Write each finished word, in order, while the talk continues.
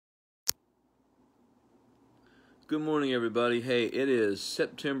Good morning, everybody. Hey, it is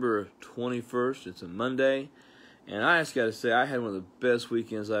September 21st. It's a Monday, and I just got to say, I had one of the best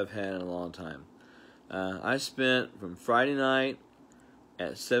weekends I've had in a long time. I spent from Friday night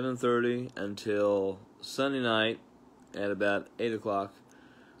at 7:30 until Sunday night at about 8 o'clock,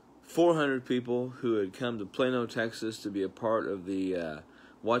 400 people who had come to Plano, Texas to be a part of the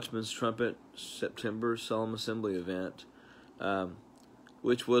Watchman's Trumpet September Solemn Assembly event,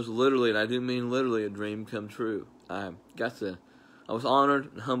 which was literally, and I do mean literally, a dream come true. I was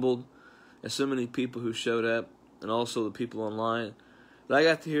honored and humbled at so many people who showed up, and also the people online. But I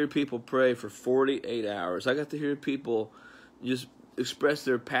got to hear people pray for 48 hours. I got to hear people just express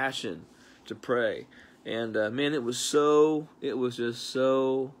their passion to pray. And man, it was just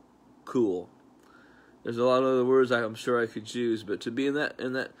so cool. There's a lot of other words I'm sure I could use, but to be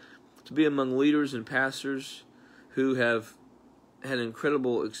to be among leaders and pastors who have had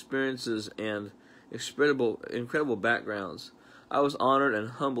incredible experiences and incredible backgrounds, I was honored and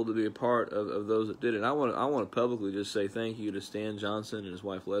humbled to be a part of those that did it. I want to publicly just say thank you to Stan Johnson and his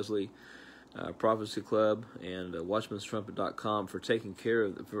wife Leslie, Prophecy Club, and Watchman'sTrumpet.com for taking care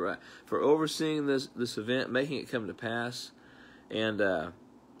of for overseeing this event, making it come to pass. And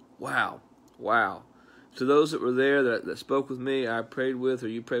wow. To those that were there that spoke with me, I prayed with, or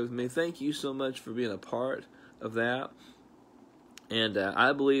you prayed with me, thank you so much for being a part of that. And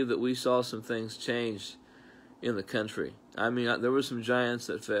I believe that we saw some things change in the country. I mean, there were some giants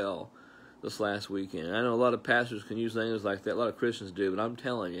that fell this last weekend. I know a lot of pastors can use language like that. A lot of Christians do, but I'm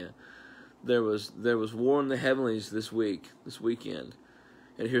telling you, there was war in the heavenlies this weekend.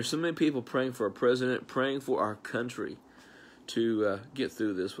 And hear so many people praying for our president, praying for our country to get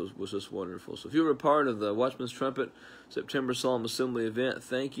through this was just wonderful. So if you were a part of the Watchman's Trumpet September Solemn Assembly event,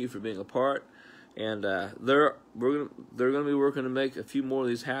 thank you for being a part. And they're going to be working to make a few more of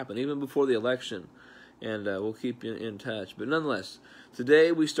these happen, even before the election. And we'll keep you in touch. But nonetheless,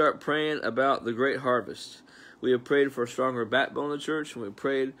 today we start praying about the great harvest. We have prayed for a stronger backbone of the church, and we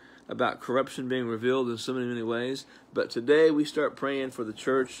prayed about corruption being revealed in so many ways. But today we start praying for the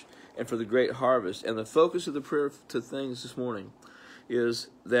church and for the great harvest. And the focus of the prayer to things this morning is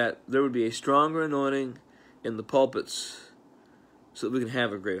that there would be a stronger anointing in the pulpits so that we can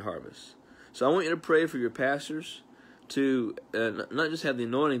have a great harvest. So I want you to pray for your pastors to not just have the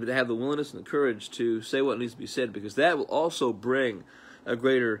anointing, but to have the willingness and the courage to say what needs to be said, because that will also bring a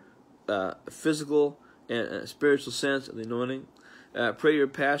greater physical and spiritual sense of the anointing. Pray your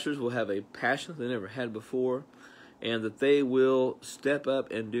pastors will have a passion that they never had before, and that they will step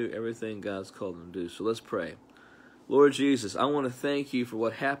up and do everything God's called them to do. So let's pray. Lord Jesus, I want to thank you for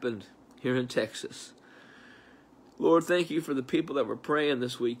what happened here in Texas. Lord, thank you for the people that were praying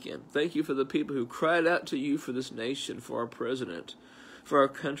this weekend. Thank you for the people who cried out to you for this nation, for our president, for our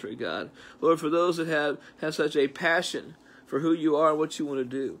country, God. Lord, for those that have such a passion for who you are and what you want to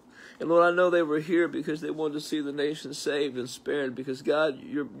do. And Lord, I know they were here because they wanted to see the nation saved and spared, because God,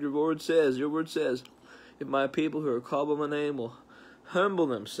 your word says, if my people who are called by my name will humble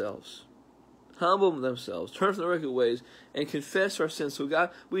themselves, turn from their wicked ways, and confess our sins. So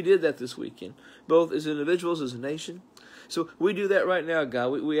God, we did that this weekend, both as individuals, as a nation. So we do that right now, God.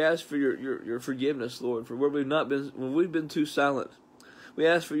 We ask for your forgiveness, Lord, for where when we've been too silent. We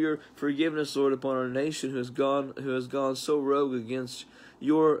ask for your forgiveness, Lord, upon our nation who has gone so rogue against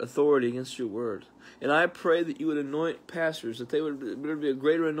your authority, against your word. And I pray that you would anoint pastors, that there would be a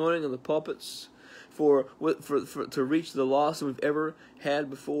greater anointing in the pulpits to reach the lost than we've ever had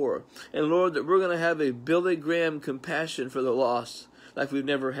before. And Lord, that we're going to have a Billy Graham compassion for the lost like we've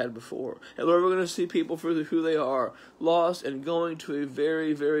never had before. And Lord, we're going to see people for who they are, lost and going to a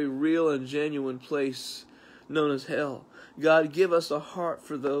very, very real and genuine place known as hell. God, give us a heart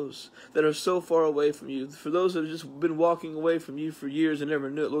for those that are so far away from you, for those that have just been walking away from you for years and never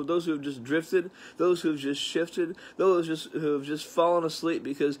knew it. Lord, those who have just drifted, those who have just shifted, those who have just fallen asleep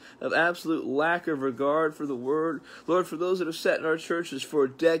because of absolute lack of regard for the word. Lord, for those that have sat in our churches for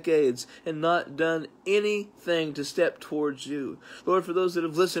decades and not done anything to step towards you. Lord, for those that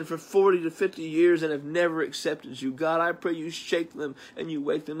have listened for 40 to 50 years and have never accepted you. God, I pray you shake them and you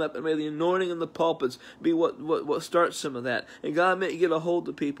wake them up, and may the anointing in the pulpits be what starts some of that. And God, may it get a hold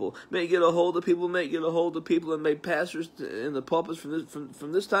of people. May it get a hold of people. May it get a hold of people. And may pastors in the pulpits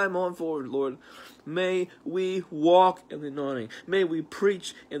from this time on forward, Lord, may we walk in the anointing. May we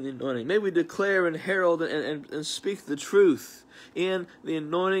preach in the anointing. May we declare and herald and speak the truth in the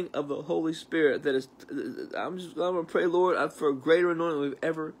anointing of the Holy Spirit. I'm going to pray, Lord, for a greater anointing than we've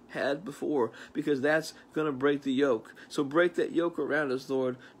ever had before, because that's going to break the yoke. So break that yoke around us,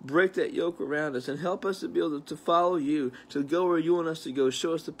 Lord. Break that yoke around us and help us to be able to follow you, to go where you want us to go.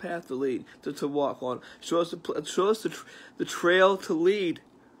 Show us the path to lead, to walk on. Show us the trail to lead.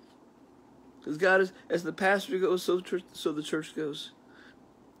 Because God is, as the pastor goes, so the church goes.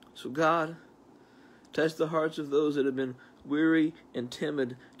 So God, touch the hearts of those that have been weary and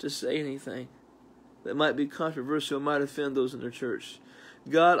timid to say anything that might be controversial, might offend those in their church.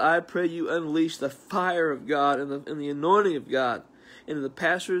 God, I pray you unleash the fire of God and the anointing of God into the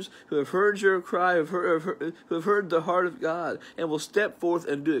pastors who have heard your cry, who have heard the heart of God, and will step forth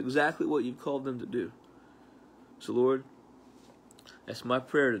and do exactly what you've called them to do. So, Lord, that's my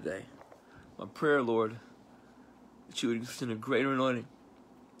prayer today. My prayer, Lord, that you would send a greater anointing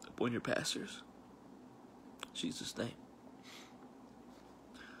upon your pastors. In Jesus' name.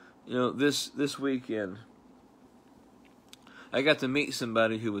 You know, this weekend, I got to meet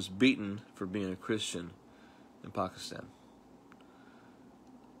somebody who was beaten for being a Christian in Pakistan.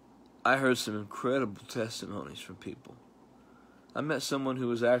 I heard some incredible testimonies from people. I met someone who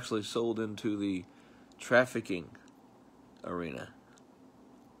was actually sold into the trafficking arena.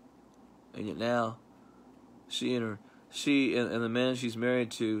 And yet now, she and the man she's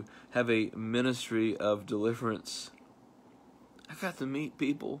married to have a ministry of deliverance. I got to meet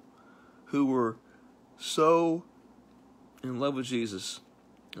people who were so in love with Jesus,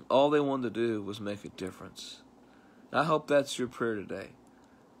 and all they wanted to do was make a difference. I hope that's your prayer today.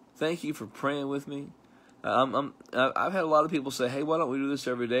 Thank you for praying with me. I've had a lot of people say, "Hey, why don't we do this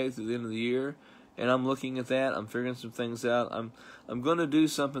every day through the end of the year?" And I'm looking at that. I'm figuring some things out. I'm going to do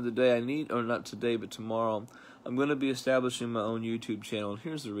something today. Or not today, but tomorrow. I'm going to be establishing my own YouTube channel. And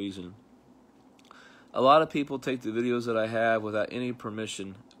here's the reason. A lot of people take the videos that I have without any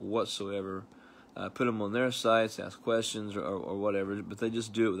permission whatsoever, put them on their sites, ask questions or whatever, but they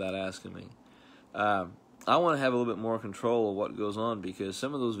just do it without asking me. I want to have a little bit more control of what goes on, because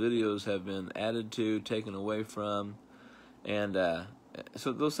some of those videos have been added to, taken away from, and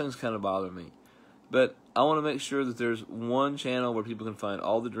so those things kind of bother me. But I want to make sure that there's one channel where people can find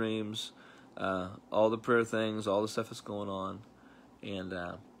all the dreams, all the prayer things, all the stuff that's going on, and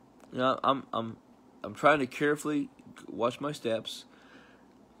you know, I'm trying to carefully watch my steps,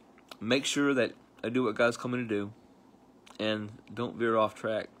 make sure that I do what God's called me to do, and don't veer off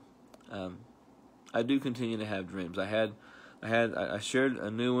track. I do continue to have dreams. I shared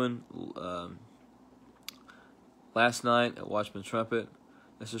a new one last night at Watchman Trumpet.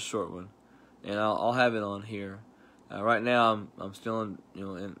 That's a short one, and I'll have it on here. Right now I'm still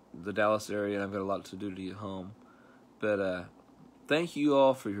in the Dallas area, and I've got a lot to do to get home. But thank you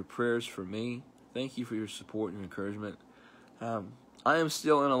all for your prayers for me. Thank you for your support and encouragement. I am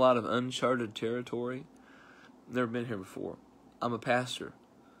still in a lot of uncharted territory. Never been here before. I'm a pastor.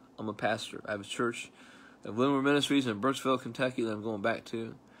 I have a church of Linwood Ministries in Birchville, Kentucky that I'm going back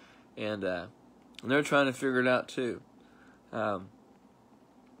to. And they're trying to figure it out too.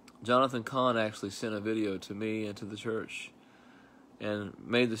 Jonathan Kahn actually sent a video to me and to the church and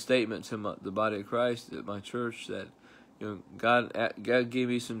made the statement to the body of Christ at my church that, you know, God gave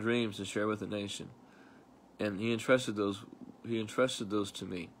me some dreams to share with the nation. And he entrusted those to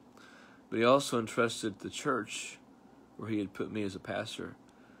me. But he also entrusted the church where he had put me as a pastor.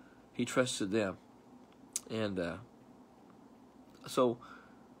 He trusted them. And so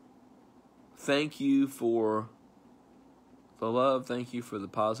thank you for the love. Thank you for the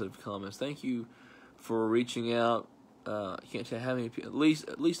positive comments. Thank you for reaching out. I can't tell you how many people, at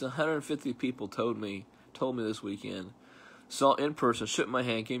least 150 people told me this weekend, saw in person, shook my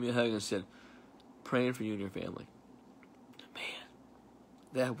hand, gave me a hug, and said, "Praying for you and your family." Man,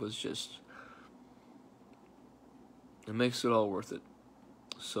 that was just, it makes it all worth it.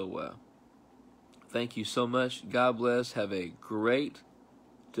 So, thank you so much. God bless. Have a great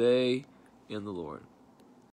day in the Lord.